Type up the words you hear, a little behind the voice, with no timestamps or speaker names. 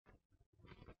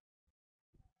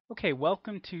Okay,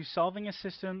 welcome to solving a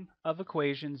system of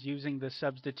equations using the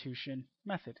substitution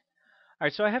method. All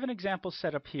right, so I have an example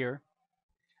set up here,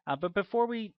 but before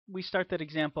we start that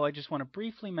example, I just want to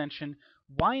briefly mention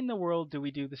why in the world do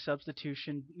we do the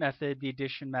substitution method, the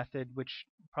addition method, which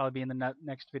will probably be in the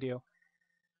next video,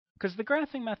 because the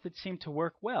graphing methods seem to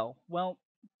work well. Well,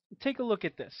 take a look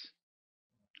at this.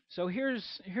 So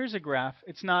here's a graph.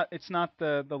 It's not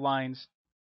the lines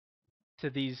to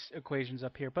these equations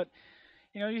up here, but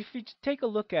if you take a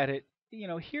look at it,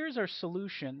 here's our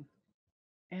solution.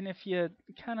 And if you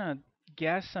kind of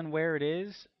guess on where it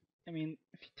is, I mean,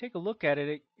 if you take a look at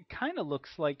it, it kind of looks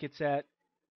like it's at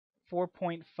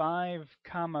 4.5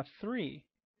 comma 3.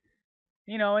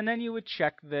 And then you would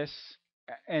check this,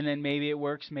 and then maybe it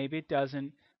works, maybe it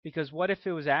doesn't, because what if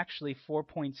it was actually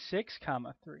 4.6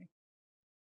 comma 3?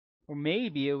 Or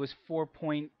maybe it was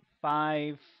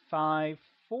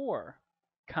 4.554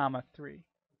 comma 3.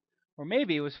 Or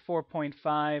maybe it was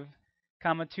 4.5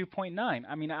 comma 2.9.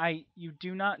 I mean, you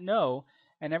do not know,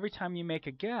 and every time you make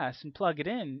a guess and plug it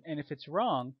in, and if it's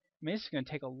wrong, I mean, this is going to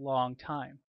take a long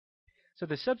time. So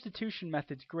the substitution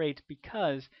method's great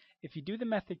because if you do the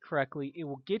method correctly, it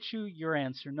will get you your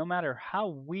answer no matter how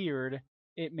weird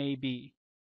it may be.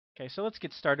 Okay, so let's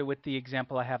get started with the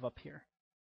example I have up here.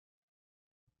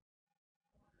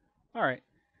 All right.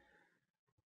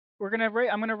 I'm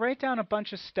gonna write down a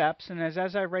bunch of steps, and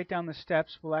as I write down the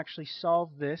steps, we'll actually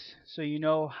solve this so you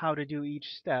know how to do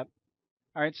each step.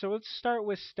 All right, so let's start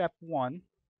with step 1.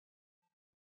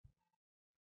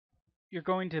 You're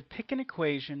going to pick an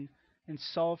equation and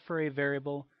solve for a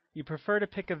variable. You prefer to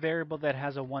pick a variable that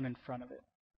has a 1 in front of it.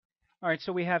 All right,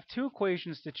 so we have two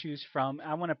equations to choose from.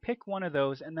 I want to pick one of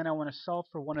those, and then I want to solve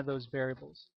for one of those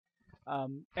variables.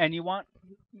 And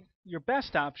your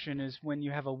best option is when you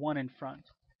have a 1 in front.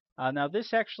 Now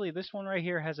this one right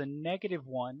here has a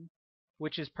 -1,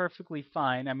 which is perfectly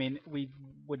fine. I mean, we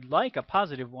would like a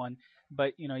 +1,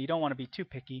 but you don't want to be too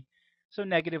picky. So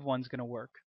 -1's going to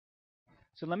work.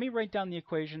 So let me write down the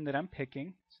equation that I'm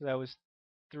picking. So that was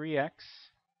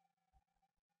 3x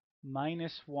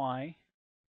minus y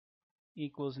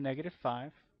equals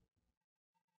 -5.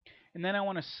 And then I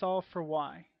want to solve for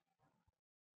y.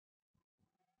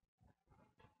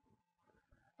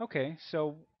 Okay,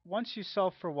 so once you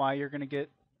solve for y, you're going to get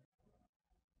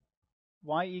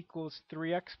y equals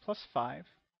 3x plus 5.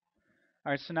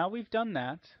 All right, so now we've done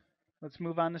that. Let's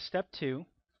move on to step 2.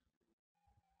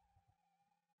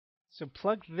 So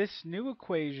plug this new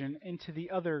equation into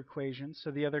the other equation. So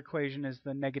the other equation is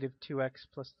the -2x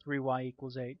plus 3y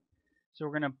equals 8. So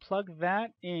we're going to plug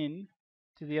that in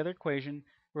to the other equation,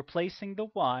 replacing the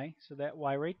y, so that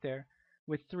y right there,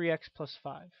 with 3x plus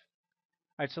 5.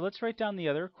 All right, so let's write down the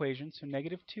other equation. So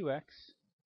 -2x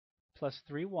plus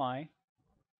 3y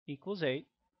equals 8.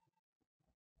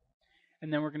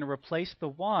 And then we're going to replace the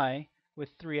y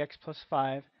with 3x plus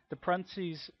 5. The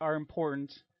parentheses are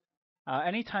important.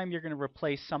 Anytime you're going to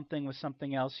replace something with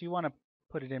something else, you want to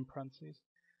put it in parentheses.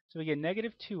 So we get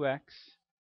 -2x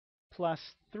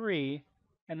plus 3,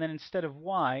 and then instead of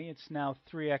y, it's now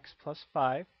 3x plus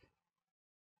 5,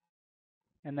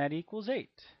 and that equals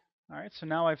 8. All right, so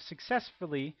now I've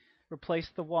successfully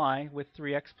replaced the y with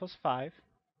 3x plus 5.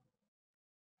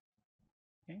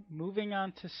 Okay, moving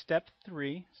on to step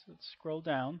 3, so let's scroll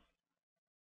down.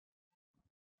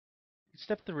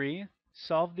 Step 3,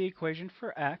 solve the equation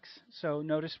for x. So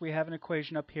notice we have an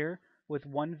equation up here with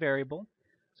one variable.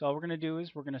 So all we're going to do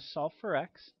is we're going to solve for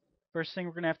x. First thing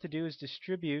we're going to have to do is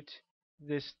distribute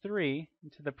this 3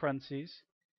 into the parentheses.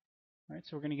 All right,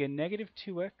 so we're going to get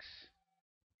 -2x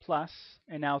plus,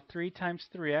 and now 3 times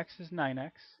 3x is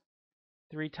 9x.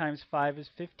 3 times 5 is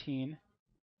 15.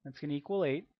 That's going to equal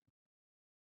 8.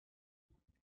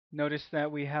 Notice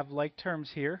that we have like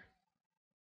terms here.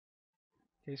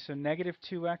 Okay, so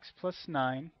 -2x plus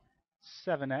 9,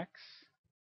 7x,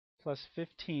 plus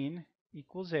 15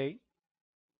 equals 8.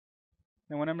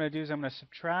 Then what I'm going to do is I'm going to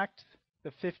subtract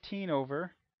the 15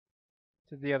 over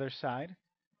to the other side.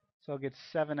 So I'll get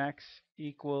 7x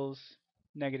equals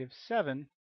 -7.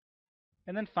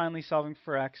 And then finally, solving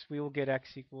for x, we will get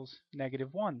x equals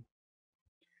 -1.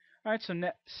 All right, so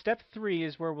step 3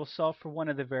 is where we'll solve for one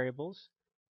of the variables.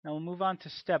 Now we'll move on to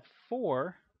step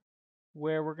 4,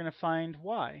 where we're going to find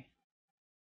y.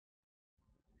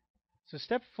 So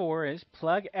step 4 is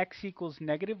plug x equals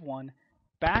 -1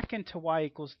 back into y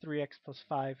equals 3x plus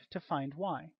 5 to find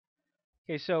y.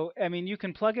 Okay, so I mean, you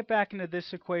can plug it back into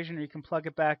this equation, or you can plug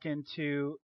it back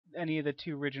into any of the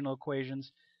two original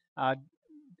equations.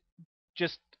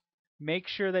 Just make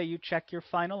sure that you check your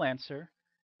final answer,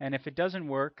 and if it doesn't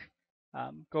work,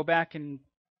 go back and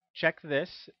check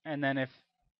this, and then if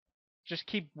Just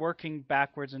keep working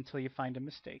backwards until you find a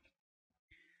mistake.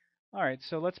 All right,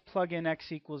 so let's plug in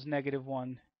x equals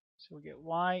 -1. So we get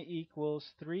y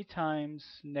equals 3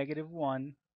 times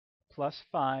 -1 plus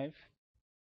 5,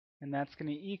 and that's going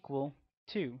to equal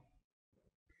 2.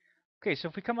 Okay, so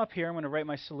if we come up here, I'm going to write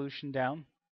my solution down.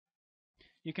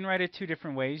 You can write it two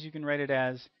different ways. You can write it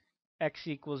as x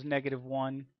equals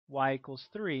 -1, y equals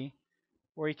 3,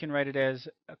 or you can write it as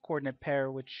a coordinate pair,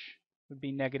 which would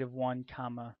be -1,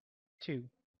 comma 2.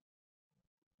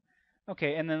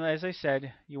 Okay, and then as I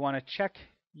said, you want to check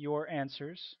your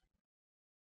answers.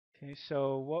 Okay,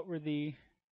 so what were the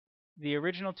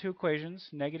original two equations?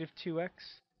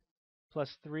 -2x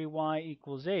plus 3y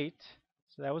equals 8.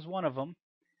 So that was one of them.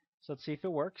 So let's see if it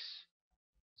works.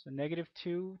 So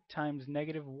 -2 times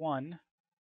 -1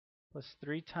 plus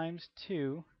 3 times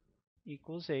 2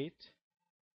 equals 8.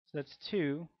 So that's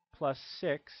 2 plus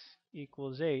 6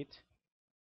 equals 8.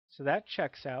 So that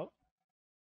checks out.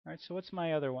 All right, so what's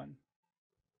my other one?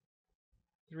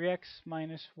 3x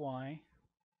minus y.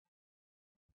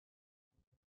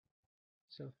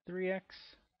 So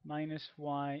 3x minus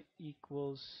y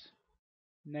equals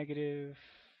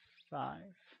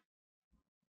 -5.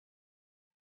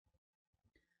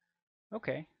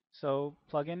 Okay, so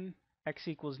plug in x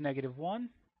equals -1.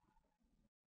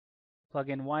 Plug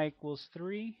in y equals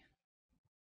 3.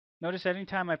 Notice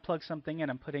anytime I plug something in,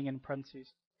 I'm putting in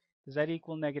parentheses. Does that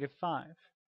equal -5?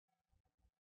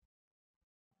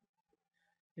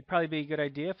 It'd probably be a good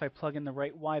idea if I plug in the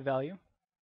right y value.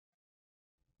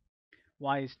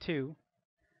 Y is 2.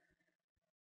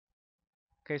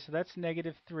 Okay, so that's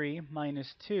 -3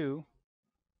 minus 2.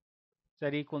 Does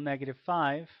that equal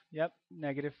 -5? Yep,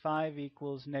 -5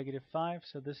 equals -5,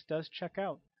 so this does check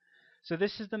out. So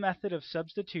this is the method of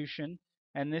substitution,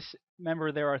 and this,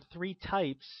 remember, there are 3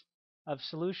 types of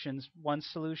solutions: one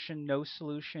solution, no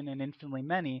solution, and infinitely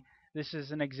many. This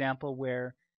is an example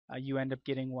where you end up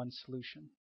getting one solution.